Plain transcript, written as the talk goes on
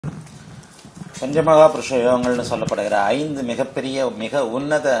பஞ்சமகா புருஷ யோகங்கள்னு சொல்லப்படுகிற 5 மிகப்பெரிய மிக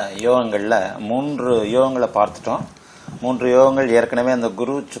உன்னத யோகங்கள்ல 3 யோகங்களை பார்த்துட்டோம். 3 யோகங்கள் ஏற்கனவே அந்த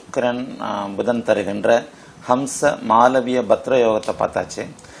குரு சுக்கிரன் புதன் தருகின்ற ஹம்ச மாலவிய பத்ர யோகத்தை பார்த்தாச்சு.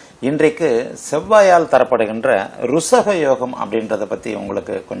 இன்றைக்கு செவ்வாயால் தரப்படுகின்ற ருசக யோகம் அப்படின்றத பத்தி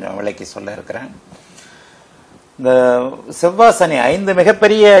உங்களுக்கு கொஞ்சம் விளக்கி சொல்ல இருக்கிறேன். இந்த செவ்வாய் சனி 5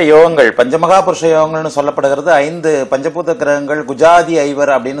 மிகப்பெரிய யோகங்கள் பஞ்சமகா புருஷ யோகங்கள்னு சொல்லப்படுகிறது. 5 பஞ்சபூத கிரகங்கள் குஜாதி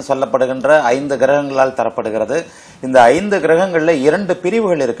ஐவர் அப்படின்னு சொல்லப்படுகின்ற 5 கிரகங்களால் தரப்படுகிறது. இந்த 5 கிரகங்கள்ல 2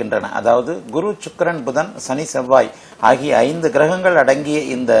 பிரிவுகள் இருக்கின்றன. அதாவது குரு சுக்கிரன் புதன் சனி செவ்வாய் ஆகிய 5 கிரகங்கள் அடங்கிய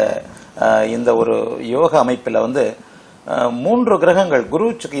இந்த ஒரு யோக அமைப்பில் 3 கிரகங்கள் குரு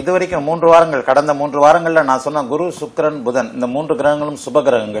இதுவரைக்கும் 3 வாரங்கள் கடந்த 3 வாரங்கள்ல நான் சொன்ன குரு சுக்கிரன் புதன் இந்த 3 கிரகங்களும் சுப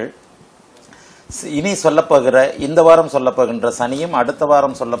கிரகங்கள். இனி சொல்லப்போகிற இந்த வாரம் சொல்லப்போகின்ற சனியும் அடுத்த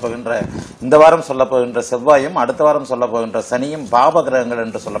வாரம் சொல்லப்போகின்ற இந்த வாரம் சொல்லப்போகின்ற செவ்வாயும் அடுத்த வாரம் சொல்லப்போகின்ற சனியும் பாப கிரகங்கள்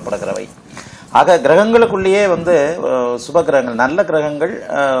என்று சொல்லப்படுகிறவை. ஆக கிரகங்களுக்குள்ளேயே சுப கிரகங்கள் நல்ல கிரகங்கள்,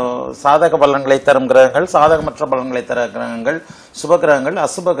 சாதக பலன்களை தரும் கிரகங்கள், சாதகமற்ற பலன்களை தர கிரகங்கள், சுப கிரகங்கள்,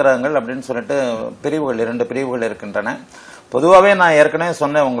 அசுப கிரகங்கள் அப்படின்னு சொல்லிட்டு பிரிவுகள் 2 பிரிவுகள் இருக்கின்றன. பொதுவாகவே நான் ஏற்கனவே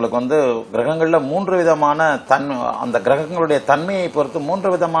சொன்னேன் உங்களுக்கு கிரகங்கள்ல 3 விதமான அந்த கிரகங்களுடைய தன்மையை பொறுத்து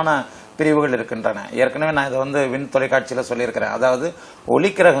 3 விதமான பிரிவுகள் இருக்கின்றன. ஏற்கனவே நான் இதை விண் தொலைக்காட்சியில் சொல்லியிருக்கிறேன். அதாவது ஒளி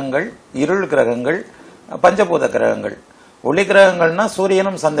கிரகங்கள், இருள் கிரகங்கள், பஞ்சபூத கிரகங்கள். ஒளி கிரகங்கள்னா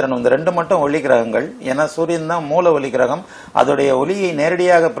சூரியனும் சந்திரனும் இந்த 2 மட்டும் ஒளி கிரகங்கள். ஏன்னா சூரியன் தான் மூல ஒளி கிரகம். அதோடைய ஒளியை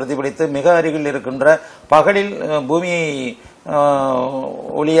நேரடியாக பிரதிபலித்து மிக அருகில் இருக்கின்ற பகலில் பூமியை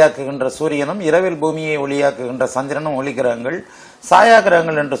ஒளியாக்குகின்ற சூரியனும் இரவில் பூமியை ஒளியாக்குகின்ற சந்திரனும் ஒளி கிரகங்கள். சாயா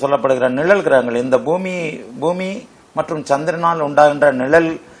கிரகங்கள் என்று சொல்லப்படுகிற நிழல் கிரகங்கள் இந்த பூமி மற்றும் சந்திரனால் உண்டாகின்ற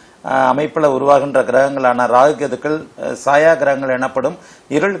நிழல் அமைப்பில் உருவாகின்ற கிரகங்களான ராகு கேதுக்கள் சாயா கிரகங்கள் எனப்படும்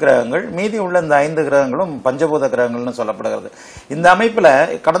இருள் கிரகங்கள். மீதி உள்ள இந்த 5 கிரகங்களும் பஞ்சபூத கிரகங்கள்னு சொல்லப்படுகிறது. இந்த அமைப்பில்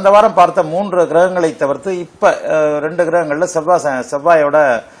கடந்த வாரம் பார்த்த 3 கிரகங்களை தவிர்த்து இப்ப 2 கிரகங்கள்ல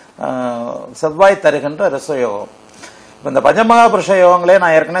செவ்வாய் தருகின்ற ரிஷயோகம். இந்த பஞ்சமகா புருஷ யோகங்களே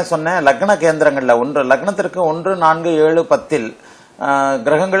நான் ஏற்கனவே சொன்னேன். லக்ன கேந்திரங்கள்ல லக்னத்திற்கு 1, 4, 7, 10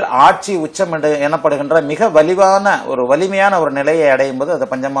 கிரகங்கள் ஆட்சி உச்சம் எனப்படுகின்ற மிக வலிமையான ஒரு நிலையை அடையும் போது அது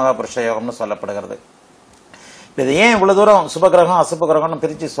பஞ்சமகா புருஷ யோகம்னு சொல்லப்படுகிறது. இது ஏன் இவ்வளவு தூரம் சுப கிரகம் அசுப கிரகம்னு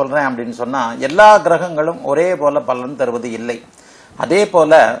பிரிச்சு சொல்றேன் அப்படின்னு சொன்னா, எல்லா கிரகங்களும் ஒரே போல பலன் தருவது இல்லை. அதே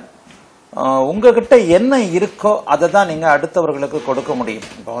போல உங்ககிட்ட என்ன இருக்கோ அதை தான் நீங்க அடுத்தவர்களுக்கு கொடுக்க முடியும்.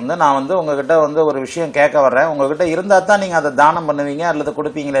 இப்போ நான் உங்ககிட்ட ஒரு விஷயம் கேட்க வர்றேன். உங்ககிட்ட இருந்தா தான் நீங்க அதை தானம் பண்ணுவீங்க அல்லது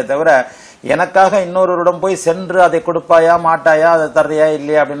கொடுப்பீங்களே தவிர எனக்காக இன்னொருவரிடம் போய் சென்று அதை கொடுப்பாயா மாட்டாயா அதை தர்றியா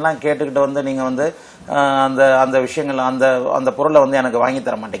இல்லையா அப்படின்லாம் கேட்டுக்கிட்டு நீங்க அந்த விஷயங்கள் அந்த பொருளை எனக்கு வாங்கி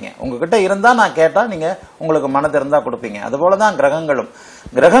தர மாட்டீங்க. உங்ககிட்ட இருந்தா நான் கேட்டா நீங்க உங்களுக்கு மனது இருந்தா கொடுப்பீங்க. அதுபோலதான்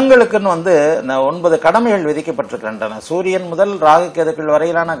கிரகங்களுக்குன்னு 9 கடமைகள் விதிக்கப்பட்டிருக்கின்றன. சூரியன் முதல் ராகு கேதுக்கள்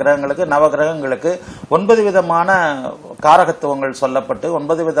வரையிலான கிரகங்களுக்கு நவ கிரகங்களுக்கு 9 விதமான காரகத்துவங்கள் சொல்லப்பட்டு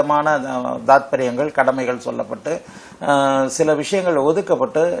 9 விதமான தாத்பரியங்கள் கடமைகள் சொல்லப்பட்டு சில விஷயங்கள்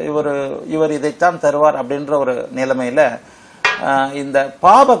ஒதுக்கப்பட்டு இவர் இதைத்தான் தருவார் அப்படின்ற ஒரு நிலைமையில இந்த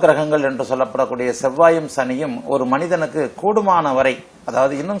பாப கிரகங்கள் என்று சொல்லப்படக்கூடிய செவ்வாயும் சனியும் ஒரு மனிதனுக்கு கூடுமான வரை,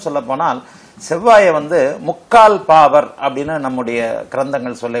 அதாவது இன்னும் சொல்ல போனால் செவ்வாயை முக்கால் பாவர் அப்படின்னு நம்முடைய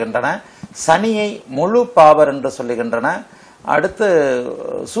கிரந்தங்கள் சொல்லுகின்றன. சனியை முழு பாவர் என்று சொல்லுகின்றன. அடுத்து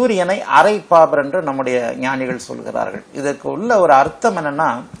சூரியனை அரை பாவர் என்று நம்முடைய ஞானிகள் சொல்கிறார்கள். இதற்கு உள்ள ஒரு அர்த்தம்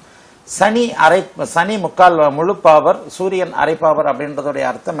என்னன்னா, சனி முக்கால் முழு பாவர், சூரியன் அரை பாவர் அப்படின்றதுடைய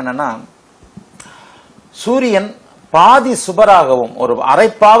அர்த்தம் என்னன்னா, சூரியன் பாதி சுபராகவும் ஒரு அரை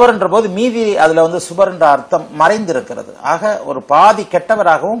பாவர் என்ற போது மீதி அதுல சுபர் என்ற அர்த்தம் மறைந்திருக்கிறது. ஆக ஒரு பாதி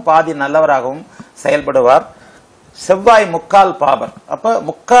கெட்டவராகவும் பாதி நல்லவராகவும் செயல்படுவார். செவ்வாய் முக்கால் பாவர், அப்ப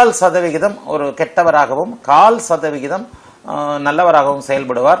 3/4% ஒரு கெட்டவராகவும் 1/4% நல்லவராகவும்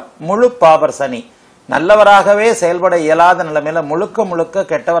செயல்படுவார். முழு பாவர் சனி நல்லவராகவே செயல்பட இயலாத நிலைமையில முழுக்க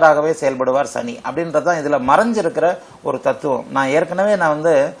கெட்டவராகவே செயல்படுவார் சனி அப்படின்றதான் இதுல மறைஞ்சிருக்கிற ஒரு தத்துவம். நான் ஏற்கனவே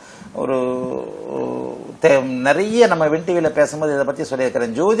ஒரு நிறைய நம்ம வின் டிவியில பேசும்போது இதை பத்தி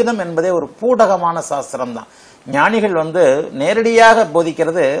சொல்லியிருக்கிறேன். ஜோதிடம் என்பதே ஒரு பூடகமான சாஸ்திரம் தான். ஞானிகள் நேரடியாக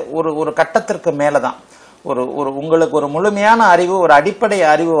போதிக்கிறது ஒரு கட்டத்திற்கு மேலதான். உங்களுக்கு ஒரு முழுமையான அறிவு, ஒரு அடிப்படை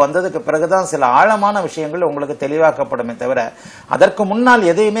அறிவு வந்ததுக்கு பிறகுதான் சில ஆழமான விஷயங்கள் உங்களுக்கு தெளிவாக்கப்படுமே தவிர அதற்கு முன்னால்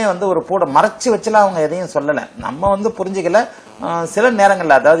எதையுமே ஒரு மறைச்சு வச்சுலாம் அவங்க எதையும் சொல்லல. நம்ம புரிஞ்சுக்கல. சில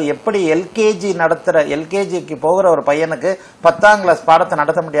நேரங்கள்ல அதாவது எப்படி எல்கேஜிக்கு போகிற ஒரு பையனுக்கு 10ஆம் கிளாஸ் பாடத்தை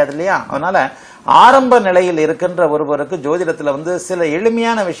நடத்த முடியாது இல்லையா? அதனால ஆரம்ப நிலையில் இருக்கின்ற ஒருவருக்கு ஜோதிடத்துல வந்து சில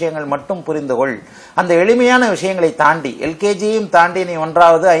எளிமையான விஷயங்கள் மட்டும் புரிந்து கொள். அந்த எளிமையான விஷயங்களை தாண்டி எல்கேஜியும் தாண்டி நீ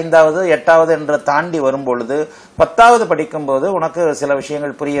 1வது 5வது 8வது என்று தாண்டி வரும்பொழுது 10வது படிக்கும்போது உனக்கு சில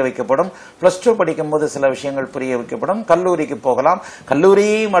விஷயங்கள் புரிய வைக்கப்படும். +2 படிக்கும்போது சில விஷயங்கள் புரிய வைக்கப்படும். கல்லூரிக்கு போகலாம்.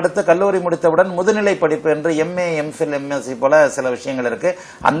 கல்லூரியும் அடுத்து கல்லூரி முடித்தவுடன் முதுநிலை படிப்பு என்று MA MPhil MSc போல சில விஷயங்கள் இருக்கு.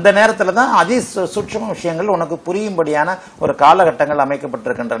 அந்த நேரத்துல தான் சூட்சும விஷயங்கள் உனக்கு புரியும்படியான ஒரு காலகட்டங்கள்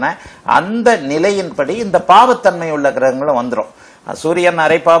அமைக்கப்பட்டிருக்கின்றன. அந்த நிலையின்படி இந்த பாவத்தன்மை உள்ள கிரகங்களும் வந்துடும். சூரியன்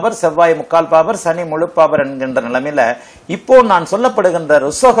அரைப்பாவர், செவ்வாய் முக்கால் பாவர், சனி முழுப்பாவர் என்கின்ற நிலைமையில இப்போ நான் சொல்லப்படுகின்ற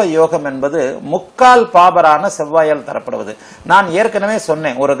ருசக யோகம் என்பது முக்கால் பாவரான செவ்வாயால் தரப்படுவது. நான் ஏற்கனவே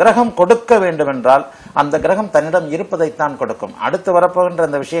சொன்னேன், ஒரு கிரகம் கொடுக்க வேண்டும் என்றால் அந்த கிரகம் தன்னிடம் இருப்பதைத்தான் கொடுக்கும். அடுத்து வரப்போகின்ற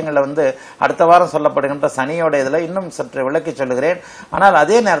இந்த விஷயங்களை வந்து அடுத்த வாரம் சொல்லப்படுகின்ற சனியோட இதுல இன்னும் சற்று விளக்கி சொல்லுகிறேன். ஆனால்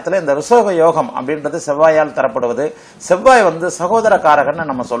அதே நேரத்தில் இந்த ருசக யோகம் அப்படின்றது செவ்வாயால் தரப்படுவது. செவ்வாய் வந்து சகோதர காரகன்னு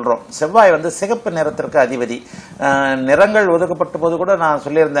நம்ம சொல்றோம். செவ்வாய் வந்து சிகப்பு நிறத்திற்கு அதிபதி. நிறங்கள் ஒதுக்கப்பட்ட போது கூட நான்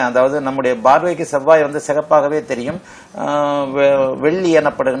சொல்லியிருந்தேன், அதாவது நம்முடைய பார்வைக்கு செவ்வாய் வந்து சிகப்பாகவே தெரியும். வெள்ளி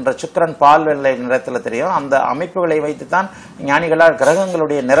எனப்படுகின்ற சுக்கிரன் பால் வெள்ளை நிறத்தில் தெரியும். அந்த அமைப்புகளை வைத்துத்தான் ஞானிகளால்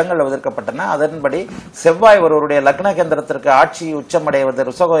கிரகங்களுடைய நிறங்கள் ஒதுக்கப்பட்டன. அதன்படி செவ்வாய் ஒருவருடைய லக்ன கேந்திரத்திற்கு ஆட்சி உச்சமடைவது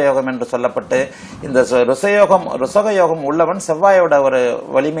ருசக யோகம் என்று சொல்லப்பட்டு, இந்த ருசக யோகம் உள்ளவன் செவ்வாயோட ஒரு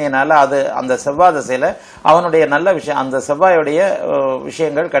வலிமையினால அது அந்த செவ்வாய் திசையில அவனுடைய நல்ல விஷயம், அந்த செவ்வாயுடைய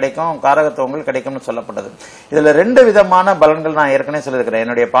விஷயங்கள் கிடைக்கும், காரகத்துவங்கள் கிடைக்கும்னு சொல்லப்பட்டது. இதுல 2 விதமான பலன்கள் நான் ஏற்கனவே சொல்லியிருக்கிறேன்.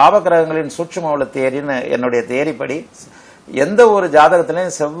 என்னுடைய பாவ கிரகங்களின் சூட்சும உள்ள தேரின்னு என்னுடைய தேரிப்படி எந்த ஒரு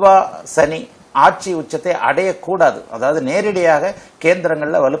ஜாதகத்திலையும் செவ்வாய் சனி ஆட்சி உச்சத்தை அடையக்கூடாது. அதாவது நேரடியாக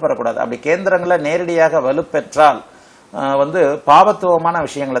கேந்திரங்கள்ல வலுப்பெறக்கூடாது. அப்படி கேந்திரங்கள்ல நேரடியாக வலுப்பெற்றால் வந்து பாவத்துவமான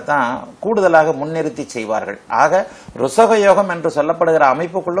விஷயங்களை தான் கூடுதலாக முன்னிறுத்தி செய்வார்கள். ஆக ருசக யோகம் என்று சொல்லப்படுகிற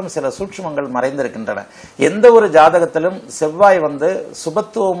அமைப்புக்குள்ளும் சில சூட்சுமங்கள் மறைந்திருக்கின்றன. எந்த ஒரு ஜாதகத்திலும் செவ்வாய் வந்து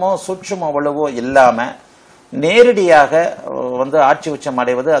சுபத்துவமோ சூட்சும வலுவோ இல்லாம நேரடியாக வந்து ஆட்சி உச்சம்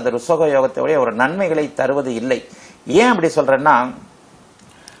அடைவது அது ருசக யோகத்துடைய ஒரு நன்மைகளை தருவது இல்லை. ஏன் அப்படி சொல்றேன்னா,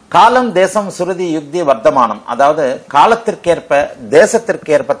 காலம் தேசம் சுருதி யுக்தி வர்த்தமானம், அதாவது காலத்திற்கேற்ப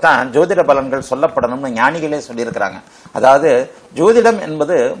தேசத்திற்கேற்பத்தான் ஜோதிட பலன்கள் சொல்லப்படணும்னு ஞானிகளே சொல்லியிருக்கிறாங்க. அதாவது ஜோதிடம்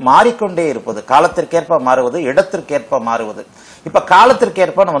என்பது மாறிக்கொண்டே இருப்பது, காலத்திற்கேற்ப மாறுவது, இடத்திற்கேற்ப மாறுவது. இப்ப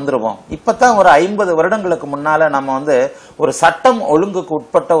காலத்திற்கேற்பன்னு வந்துருவோம். இப்பதான் ஒரு 50 வருடங்களுக்கு முன்னால நம்ம வந்து ஒரு சட்டம் ஒழுங்குக்கு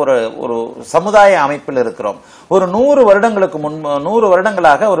உட்பட்ட ஒரு சமுதாய அமைப்பில் இருக்கிறோம். ஒரு 100 வருடங்களுக்கு 100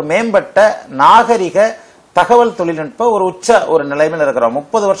 வருடங்களாக ஒரு மேம்பட்ட நாகரிக தகவல் தொழில்நுட்ப ஒரு நிலைமையில் இருக்கிறோம்.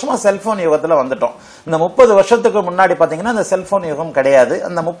 30 வருஷமா செல்போன் யுகத்துல வந்துட்டோம். இந்த 30 வருஷத்துக்கு முன்னாடி பாத்தீங்கன்னா இந்த செல்போன் யுகம் கிடையாது.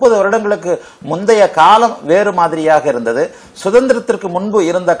 அந்த 30 வருடங்களுக்கு முந்தைய காலம் வேறு மாதிரியாக இருந்தது. சுதந்திரத்திற்கு முன்பு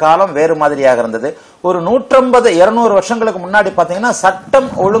இருந்த காலம் வேறு மாதிரியாக இருந்தது. ஒரு 150-200 வருஷங்களுக்கு முன்னாடி பாத்தீங்கன்னா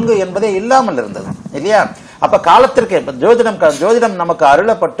சட்டம் ஒழுங்கு என்பதே இல்லாமல் இருந்தது இல்லையா? அப்ப காலத்திற்கு ஜோதிடம் நமக்கு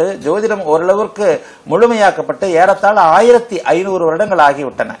அருளப்பட்டு ஜோதிடம் ஓரளவிற்கு முழுமையாக்கப்பட்டு ஏறத்தாழ 1500 வருடங்கள்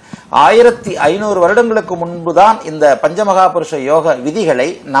ஆகிவிட்டன. 1500 வருடங்களுக்கு முன்புதான் இந்த பஞ்சமகாபுருஷ யோக விதிகளை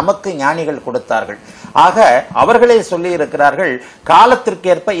நமக்கு ஞானிகள் கொடுத்தார்கள். ஆக அவர்களே சொல்லி இருக்கிறார்கள்,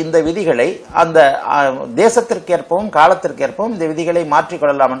 காலத்திற்கேற்ப இந்த விதிகளை அந்த தேசத்திற்கேற்பவும் காலத்திற்கேற்பவும் இந்த விதிகளை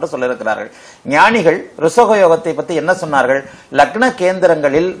மாற்றிக்கொள்ளலாம் என்று சொல்லியிருக்கிறார்கள். ஞானிகள் ருசக யோகத்தை பற்றி என்ன சொன்னார்கள்? லக்ன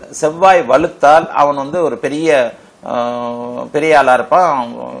கேந்திரங்களில் செவ்வாய் வலுத்தால் அவன் வந்து ஒரு பெரிய ஆளா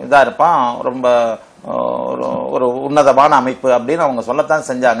இருப்பான், இதா இருப்பான், ரொம்ப ஒரு உன்னதமான அமைப்பு அப்படின்னு அவங்க சொல்லத்தான்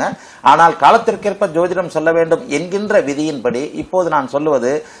செஞ்சாங்க. ஆனால் காலத்திற்கேற்ப ஜோதிடம் சொல்ல வேண்டும் என்கின்ற விதியின்படி இப்போது நான்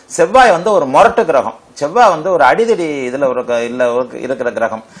சொல்லுவது, செவ்வாய் வந்து ஒரு மொரட்டு கிரகம். செவ்வாய் வந்து ஒரு அடிதடி இதுல இருக்கிற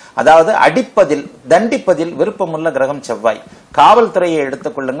கிரகம். அதாவது அடிப்பதில் தண்டிப்பதில் விருப்பமுள்ள கிரகம் செவ்வாய். காவல்துறையை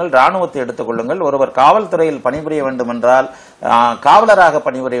எடுத்துக்கொள்ளுங்கள், ராணுவத்தை எடுத்துக்கொள்ளுங்கள். ஒருவர் காவல்துறையில் பணிபுரிய வேண்டும் என்றால், காவலராக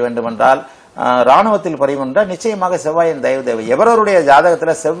பணிபுரிய வேண்டும் என்றால், ராணுவத்தில் பணிபுரிந்தால் நிச்சயமாக செவ்வாயின் தயவு தேவை. எவருடைய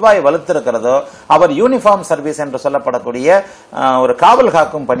ஜாதகத்தில் செவ்வாய் வலுத்திருக்கிறதோ அவர் யூனிஃபார்ம் சர்வீஸ் என்று சொல்லப்படக்கூடிய ஒரு காவல்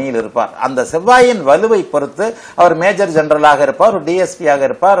காக்கும் பணியில் இருப்பார். அந்த செவ்வாயின் வலுவை பொறுத்து அவர் மேஜர் ஜெனரலாக இருப்பார், ஒரு டிஎஸ்பியாக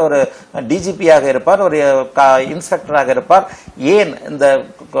இருப்பார், ஒரு டிஜிபியாக இருப்பார், ஒரு இன்ஸ்பெக்டராக இருப்பார். ஏன் இந்த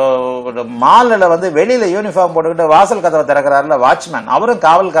மாலில் வந்து வெளியில யூனிஃபார்ம் போட்டுக்கிட்டு வாசல் கதவை திறக்கிறாருல வாட்ச்மேன், அவரும்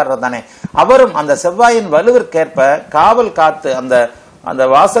காவல்காரர் தானே. அவரும் அந்த செவ்வாயின் வலுவிற்கேற்ப காவல் காத்து அந்த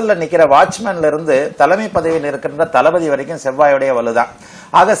வாசல்ல நிக்கிற வாட்ச்மேன்ல இருந்து தலைமை பதவியில் இருக்கின்ற தளபதி வரைக்கும் செவ்வாயுடைய வலுதான்.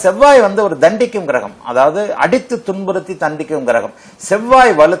 ஆக செவ்வாய் வந்து ஒரு தண்டிக்கும் கிரகம், அதாவது அடித்து துன்புறுத்தி தண்டிக்கும் கிரகம்.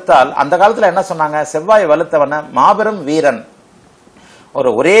 செவ்வாய் வலுத்தால் அந்த காலத்துல என்ன சொன்னாங்க? செவ்வாய் வலுத்தவன மாபெரும் வீரன்,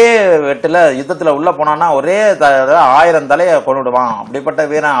 ஒரே வெட்டுல யுத்தத்துல உள்ள போனான்னா ஒரே 1000 தலையை கொண்டுடுவான், அப்படிப்பட்ட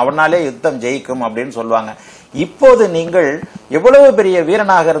வீரன், அவனாலே யுத்தம் ஜெயிக்கும் அப்படின்னு சொல்லுவாங்க. இப்போது நீங்கள் எவ்வளவு பெரிய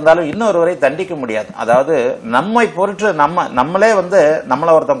வீரனாக இருந்தாலும் இன்னொருவரை தண்டிக்க முடியாது. அதாவது நம்மை பொறுத்து நம்மளே வந்து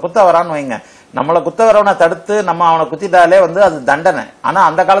நம்மளை ஒருத்தன் குத்த வரான்னு வைங்க, நம்மளை குத்த வரவனை தடுத்து நம்ம அவனை குத்திட்டாலே வந்து அது தண்டனை. ஆனா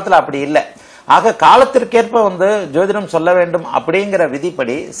அந்த காலத்துல அப்படி இல்லை. ஆக காலத்திற்கேற்ப வந்து ஜோதிடம் சொல்ல வேண்டும் அப்படிங்கிற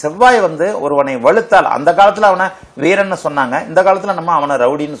விதிப்படி செவ்வாய் வந்து ஒருவனை வலுத்தால், அந்த காலத்துல அவனை வீரன்னு சொன்னாங்க, இந்த காலத்துல நம்ம அவனை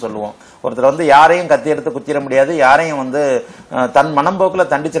ரவுடின்னு சொல்லுவோம். ஒருத்தர் வந்து யாரையும் கத்தி எடுத்து குத்திட முடியாது, யாரையும் வந்து தன் மனம்போக்குல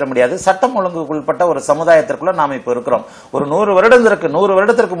தண்டிச்சிட முடியாது. சட்டம் ஒழுங்குக்குள்பட்ட ஒரு சமுதாயத்திற்குள்ள நாம் இப்ப இருக்கிறோம். ஒரு 100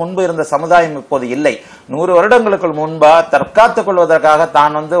 வருடத்திற்கு முன்பு இருந்த சமுதாயம் இப்போது இல்லை. 100 வருடங்களுக்கு முன்பா தற்காத்துக் கொள்வதற்காக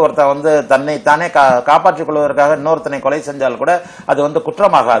தான் வந்து ஒருத்தர் வந்து தன்னை தானே காப்பாற்றிக் கொள்வதற்காக இன்னொருத்தனை கொலை செஞ்சால் கூட அது வந்து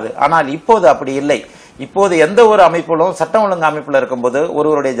குற்றமாகாது. ஆனால் இப்போது அப்படி இல்லை. இப்போது எந்த ஒரு அமைப்பிலும் சட்டம் ஒழுங்கு அமைப்புல இருக்கும்போது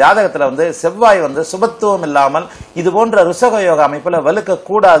ஒருவருடைய ஜாதகத்துல வந்து செவ்வாய் வந்து சுபத்துவம் இல்லாமல் இது போன்ற ருசக யோக அமைப்புல வலுக்க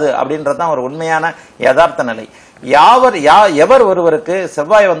கூடாது அப்படின்றதுதான் ஒரு உண்மையான யதார்த்த நிலை. எவர் ஒருவருக்கு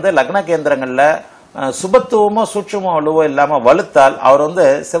செவ்வாய் வந்து லக்ன கேந்திரங்கள்ல சுபத்துவமோ சூட்சுமோ வலுவோ இல்லாம வலுத்தால் அவர் வந்து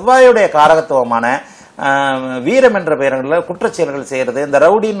செவ்வாயுடைய காரகத்துவமான வீரம் என்ற பெயர்களில் குற்றச்செயல்கள் செய்யறது, இந்த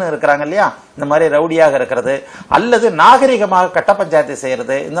ரவுடின்னு இருக்கிறாங்க இல்லையா, இந்த மாதிரி ரவுடியாக இருக்கிறது, அல்லது நாகரிகமாக கட்ட பஞ்சாயத்து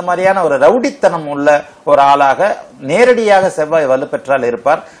செய்யறது, இந்த மாதிரியான ஒரு ரவுடித்தனம் உள்ள ஒரு ஆளாக நேரடியாக செவ்வாய் வலுப்பெற்றால்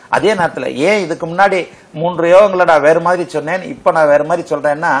இருப்பார். அதே நேரத்தில் ஏன் இதுக்கு முன்னாடி 3 யோகங்களை நான் வேறு மாதிரி சொன்னேன், இப்ப நான் வேறு மாதிரி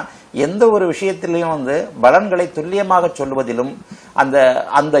சொல்றேன்னா, எந்த ஒரு விஷயத்திலையும் வந்து பலன்களை துல்லியமாக சொல்வதிலும்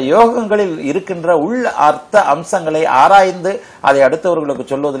அந்த யோகங்களில் இருக்கின்ற உள் அர்த்த அம்சங்களை ஆராய்ந்து அதை அடுத்தவர்களுக்கு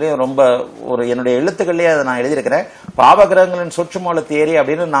சொல்வதிலையும் ரொம்ப ஒரு என்னுடைய எழுத்துக்களே அதை நான் எழுதியிருக்கிறேன். பாவகிரகங்களின் சுற்றுமூல தியரி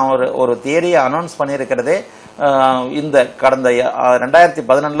அப்படின்னு நான் ஒரு தியரியை அனௌன்ஸ் பண்ணியிருக்கிறதே இந்த கடந்த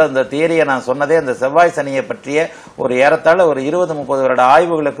 2014 இந்த தியரியை நான் சொன்னதே அந்த செவ்வாய் சனியை பற்றிய ஒரு ஏறத்தாழ ஒரு 20-30 வருட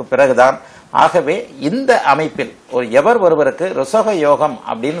ஆய்வுகளுக்கு பிறகுதான். ஆகவே இந்த அமைப்பில் எவர் ஒருவருக்கு ருசக யோகம்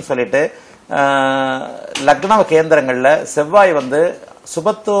அப்படின்னு சொல்லிட்டு லக்ன கேந்திரங்கள்ல செவ்வாய் வந்து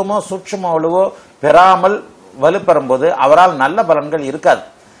சுபத்துவமோ சூட்சுமோ பெறாமல் வலுப்பெறும்போது அவரால் நல்ல பலன்கள் இருக்காது.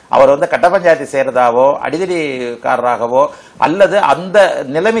 அவர் வந்து கட்ட பஞ்சாயத்து செய்யறதாவோ அடிதடிக்காரராகவோ அல்லது அந்த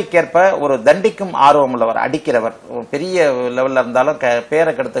நிலைமைக்கேற்ப ஒரு தண்டிக்கும் ஆர்வம் உள்ளவர், அடிக்கிறவர், பெரிய லெவல்ல இருந்தாலும்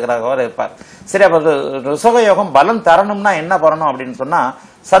பேரை கெடுத்துக்கிறவர் இருப்பார். சரி, அப்ப ருசக யோகம் பலன் தரணும்னா என்ன பண்ணணும் அப்படின்னு சொன்னா,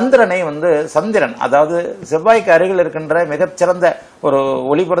 சந்திரனை வந்து சந்திரன், அதாவது செவ்வாய்க்கு அருகில் இருக்கின்ற மிகச்சிறந்த ஒரு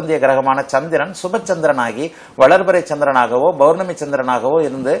ஒளி பொருந்திய கிரகமான சந்திரன் சுபச்சந்திரனாகி வளர்பிறை சந்திரனாகவோ பௌர்ணமி சந்திரனாகவோ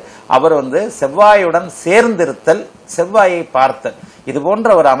இருந்து அவர் வந்து செவ்வாயுடன் சேர்ந்திருத்தல், செவ்வாயை பார்த்தல், இது போன்ற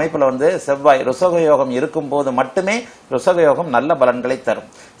ஒரு அமைப்புல வந்து செவ்வாய் ருசக யோகம் இருக்கும் போது மட்டுமே ருசக யோகம் நல்ல பலன்களை தரும்.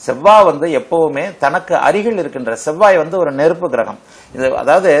 செவ்வாய் வந்து எப்பவுமே தனக்கு அருகில் இருக்கின்ற செவ்வாய் வந்து ஒரு நெருப்பு கிரகம். இது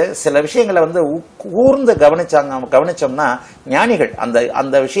அதாவது சில விஷயங்களை வந்து கூர்ந்து கவனிச்சோம்னா ஞானிகள்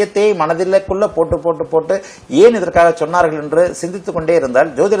அந்த விஷயத்தை மனதிற்குள்ள போட்டு போட்டு போட்டு ஏன் இதற்காக சொன்னார்கள் என்று சிந்தித்துக் கொண்டே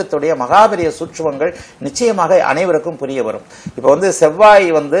இருந்தால் ஜோதிடத்துடைய மகாபெரிய சூட்சுமங்கள் நிச்சயமாக அனைவருக்கும் புரிய வரும். இப்ப வந்து செவ்வாய்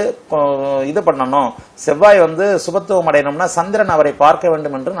வந்து இது பண்ணணும், செவ்வாய் வந்து சுபத்துவம் அடையணும்னா சந்திரன் அவரை பார்க்க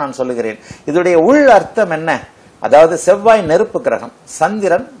வேண்டும் என்று நான் சொல்லுகிறேன். இதோடைய உள் அர்த்தம் என்ன? அதாவது செவ்வாய் நெருப்பு கிரகம்,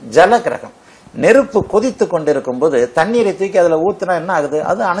 சந்திரன் ஜல கிரகம். நெருப்பு கொதித்து கொண்டிருக்கும் போது தண்ணீரை தூக்கி அதுல ஊத்துனா என்ன ஆகுது?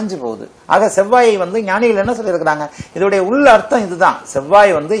 அது அணைஞ்சு போகுது. ஆக செவ்வாயை வந்து ஞானிகள் என்ன சொல்லியிருக்கிறாங்க, இதோடைய உள்ள அர்த்தம் இதுதான்.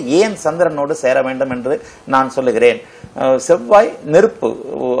 செவ்வாய் வந்து ஏன் சந்திரனோடு சேர வேண்டும் என்று நான் சொல்லுகிறேன். செவ்வாய் நெருப்பு,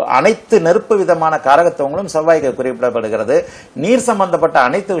 அனைத்து நெருப்பு விதமான காரகத்துவங்களும் செவ்வாய்க்கு குறிப்பிடப்படுகிறது. நீர் சம்பந்தப்பட்ட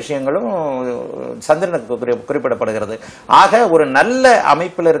அனைத்து விஷயங்களும் சந்திரனுக்கு குறிப்பிடப்படுகிறது. ஆக ஒரு நல்ல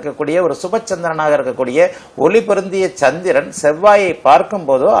அமைப்பில் இருக்கக்கூடிய ஒரு சுபச்சந்திரனாக இருக்கக்கூடிய ஒளி பொருந்திய சந்திரன் செவ்வாயை பார்க்கும்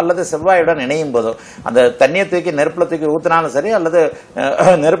போதோ அல்லது செவ்வாயுடன் இணையும் போதோ, அந்த தண்ணியை தூக்கி நெருப்புல தூக்கி ஊத்தினாலும் சரி அல்லது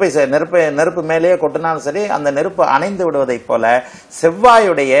நெருப்பு மேலேயே கொட்டினாலும் சரி, அந்த நெருப்பு அணைந்து விடுவதை போல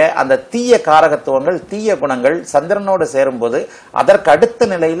செவ்வாயுடைய அந்த தீய காரகத்துவங்கள் தீய குணங்கள் சந்திரனோடு சேரும் போது, அதற்கு அடுத்த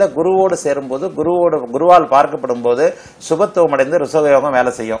நிலையில குருவோடு சேரும் போது, குருவால் பார்க்கப்படும் போது சுபத்துவம் அடைந்து ருசகயோகம்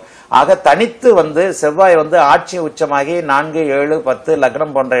வேலை செய்யும். ஆக தனித்து வந்து செவ்வாய் வந்து ஆட்சி உச்சமாகி 4, 7, 10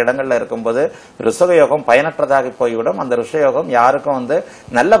 லக்னம் போன்ற இடங்கள்ல இருக்கும்போது ருசகயோகம் பயனற்றதாக போய்விடும். அந்த ருஷயோகம் யாருக்கும் வந்து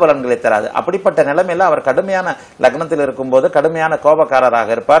நல்ல பலன்களை தராது. அப்படிப்பட்ட நிலைமையில அவர் கடுமையான லக்னத்தில் இருக்கும்போது கடுமையான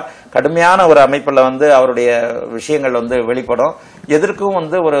கோபக்காரராக இருப்பார். கடுமையான ஒரு அமைப்புல வந்து அவருடைய விஷயங்கள் வந்து வெளிப்படும். எதற்கும்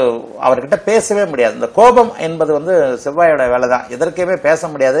வந்து அவர்கிட்ட பேசவே முடியாது. இந்த கோபம் என்பது வந்து செவ்வாயோட வேலை தான். எதற்குமே பேச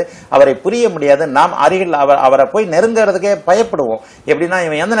முடியாது, அவரை புரிய முடியாது. நாம் அருகில் அவரை போய் நெருங்கிறதுக்கே பயப்படுவோம். எப்படின்னா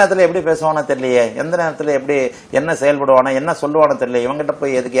இவன் எந்த நேரத்தில் எப்படி பேசுவானோ தெரியலையே, எந்த நேரத்தில் எப்படி என்ன செயல்படுவானோ என்ன சொல்லுவானோ தெரியல, இவங்கிட்ட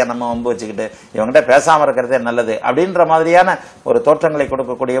போய் எதுக்கே நம்ம வம்பு வச்சுக்கிட்டு, இவங்கிட்ட பேசாம இருக்கிறதே நல்லது அப்படின்ற மாதிரியான ஒரு தோற்றங்களை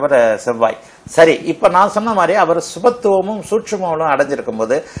கொடுக்கக்கூடியவர் செவ்வாய். சரி, இப்ப நான் சொன்ன மாதிரி அவர் சுபத்துவமும் சூட்சுமமும் அடைஞ்சிருக்கும்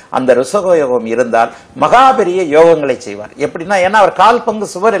போது அந்த ருசகயோகம் இருந்தால் மகாபெரிய யோகங்களை செய்வார். எப்படின்னா, ஏன்னா அவர் 1/4 பங்கு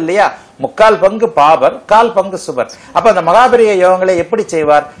சுவர் இல்லையா, 3/4 பங்கு பாபர், 1/4 பங்கு சுபர். அப்ப அந்த மகாபெரிய யோகங்களை எப்படி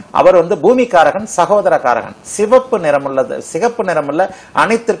செய்வார்? அவர் வந்து பூமிக்காரகன், சகோதரக்காரகன், சிகப்பு நிறமுள்ள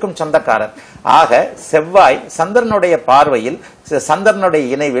அனைத்திற்கும் சொந்தக்காரர். ஆக செவ்வாய் சந்திரனுடைய பார்வையில், சந்திரனுடைய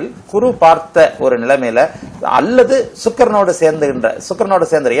இணைவில் குரு பார்த்த ஒரு நிலைமையில அல்லது சுக்கிரனோடு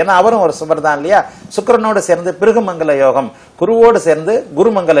சேர்ந்து, ஏன்னா அவரும் ஒரு சுபர் தான் இல்லையா, சுக்கிரனோடு சேர்ந்து பிருகுமங்கல யோகம், குருவோடு சேர்ந்து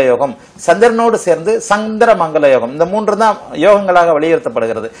குருமங்கல யோகம், சந்திரனோடு சேர்ந்து சந்திர மங்கல யோகம், இந்த 3 தான் யோகங்களாக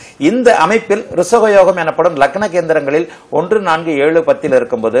வலியுறுத்தப்படுகிறது. இந்த அமைப்பில் ருஷக யோகம் எனப்படும் லக்ன கேந்திரங்களில் 1, 4, 7, 10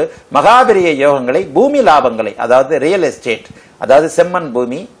 இருக்கும்போது மகாபெரிய யோகங்களை, பூமி லாபங்களை, அதாவது ரியல் எஸ்டேட், அதாவது செம்மண்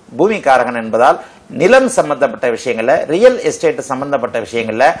பூமி, பூமி காரகன் என்பதால் நிலம் சம்பந்தப்பட்ட விஷயங்கள்ல, ரியல் எஸ்டேட் சம்பந்தப்பட்ட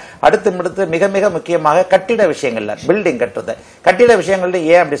விஷயங்கள்ல, அடுத்து மிக மிக முக்கியமாக கட்டிட விஷயங்கள்ல, பில்டிங் கட்டுறது, கட்டிட விஷயங்கள்ல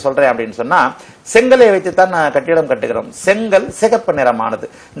ஏன் அப்படி சொல்றேன் அப்படின்னு சொன்னா, செங்கலை வைத்துத்தான் கட்டிடம் கட்டுகிறோம். செங்கல் சிகப்பு நிறமானது.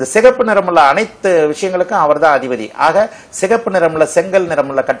 இந்த சிகப்பு நிறமுள்ள அனைத்து விஷயங்களுக்கும் அவர் தான் அதிபதி. ஆக சிகப்பு நிறமுள்ள செங்கல்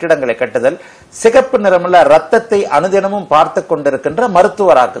நிறமுள்ள கட்டிடங்களை கட்டுதல், சிகப்பு நிறமுள்ள ரத்தத்தை அனுதினமும் பார்த்து கொண்டிருக்கின்ற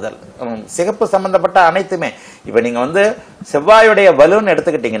மருத்துவராக்குதல், சிகப்பு சம்பந்தப்பட்ட அனைத்துமே. இப்ப நீங்க செவ்வாயுடைய வலுன்னு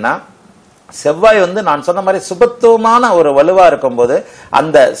எடுத்துக்கிட்டீங்கன்னா, செவ்வாய் நான் சொன்ன மாதிரி சுபத்துவமான ஒரு வலுவா இருக்கும்போது,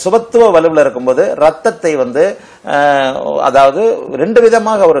 அந்த சுபத்துவ வலுவில் இருக்கும்போது ரத்தத்தை அதாவது 2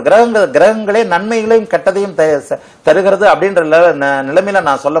 விதமாக ஒரு கிரகங்களே நன்மைகளையும் கெட்டதையும் தருகிறது அப்படின்ற நிலைமையில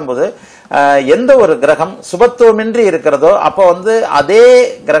நான் சொல்லும் போது, எந்த ஒரு கிரகம் சுபத்துவமின்றி இருக்கிறதோ அப்போ அதே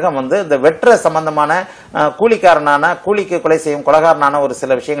கிரகம் இந்த வெற்ற சம்பந்தமான கூலிக்காரனான, கூலிக்கு கொலை செய்யும் கொலகாரனான ஒரு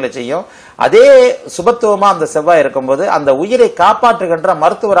சில விஷயங்களை செய்யும். அதே சுபத்துவமா அந்த செவ்வாய் இருக்கும்போது அந்த உயிரை காப்பாற்றுகின்ற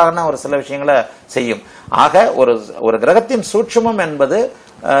மருத்துவரான ஒரு சில விஷயங்களை செய்யும். ஆக ஒரு கிரகத்தின் சூட்சுமம் என்பது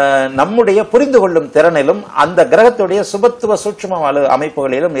நம்முடைய புரிந்து கொள்ளும் திறனிலும் அந்த கிரகத்துடைய சுபத்துவ சூட்சும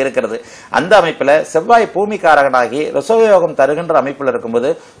அமைப்புகளிலும் இருக்கிறது. அந்த அமைப்புல செவ்வாய் பூமிக்காரகனாகி ருஷயோகம் தருகின்ற அமைப்பில் இருக்கும்போது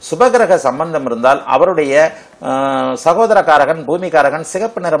சுபகிரக சம்பந்தம் இருந்தால் அவருடைய சகோதரக்காரகன் பூமிக்காரகன்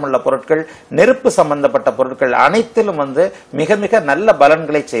சிகப்பு நிறமுள்ள பொருட்கள், நெருப்பு சம்பந்தப்பட்ட பொருட்கள் அனைத்திலும் மிக மிக நல்ல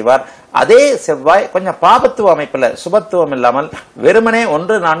பலன்களை செய்வார். அதே செவ்வாய் கொஞ்சம் பாபத்துவ அமைப்புல சுபத்துவம் இல்லாமல் வெறுமனே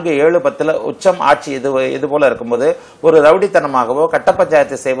 1, 4, 7, 10 உச்சம் ஆட்சி இது போல இருக்கும்போது ஒரு ரவுடித்தனமாகவோ கட்ட பஞ்சாயத்து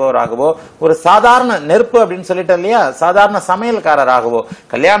செய்பவராகவோ, ஒரு சாதாரண நெருப்பு அப்படின்னு சொல்லிட்டு இல்லையா, சாதாரண சமையல்காரராகவோ,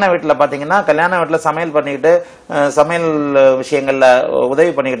 கல்யாண வீட்டுல பாத்தீங்கன்னா கல்யாண வீட்டுல சமையல் பண்ணிக்கிட்டு சமையல் விஷயங்கள்ல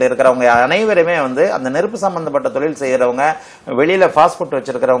உதவி பண்ணிக்கிட்டு இருக்கிறவங்க அனைவருமே அந்த நெருப்பு சம்பந்தப்பட்ட தொழில் செய்யறவங்க, வெளியில ஃபாஸ்ட் ஃபுட்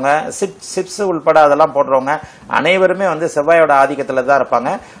வச்சிருக்கிறவங்க, சிப்ஸ் உள்பட அதெல்லாம் போடுறவங்க அனைவருமே செவ்வாயோட ஆதிக்கத்துல தான்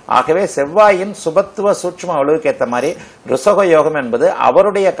இருப்பாங்க. ஆகவே செவ்வாயின் சுபத்துவ சூட்சும வலுவுக்கு ஏற்ற மாதிரி ருஷக யோகம் என்பது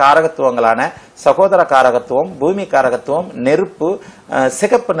அவருடைய காரகத்துவங்களான சகோதர காரகத்துவம், பூமி காரகத்துவம், நெருப்பு,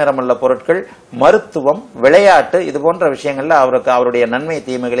 சிகப்பு நிறமுள்ள பொருட்கள், மருத்துவம், விளையாட்டு, இது போன்ற விஷயங்கள்ல அவருடைய நன்மை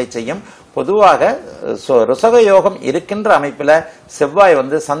தீமைகளை செய்யும். பொதுவாக ருஷக யோகம் இருக்கின்ற அமைப்பில் செவ்வாய்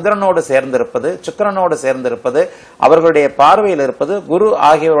சந்திரனோடு சேர்ந்திருப்பது, சுக்கிரனோடு சேர்ந்திருப்பது, அவர்களுடைய பார்வையில் இருப்பது, குரு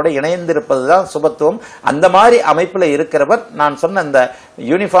ஆகியோரோடு இணைந்திருப்பது தான் சுபத்துவம். அந்த மாதிரி அமைப்பில் இருக்கிறவர் நான் சொன்ன இந்த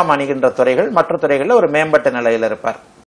யூனிஃபார்ம் அணிகின்ற துறைகள் மற்ற துறைகளில் ஒரு மேம்பட்ட நிலையில் இருப்பார்.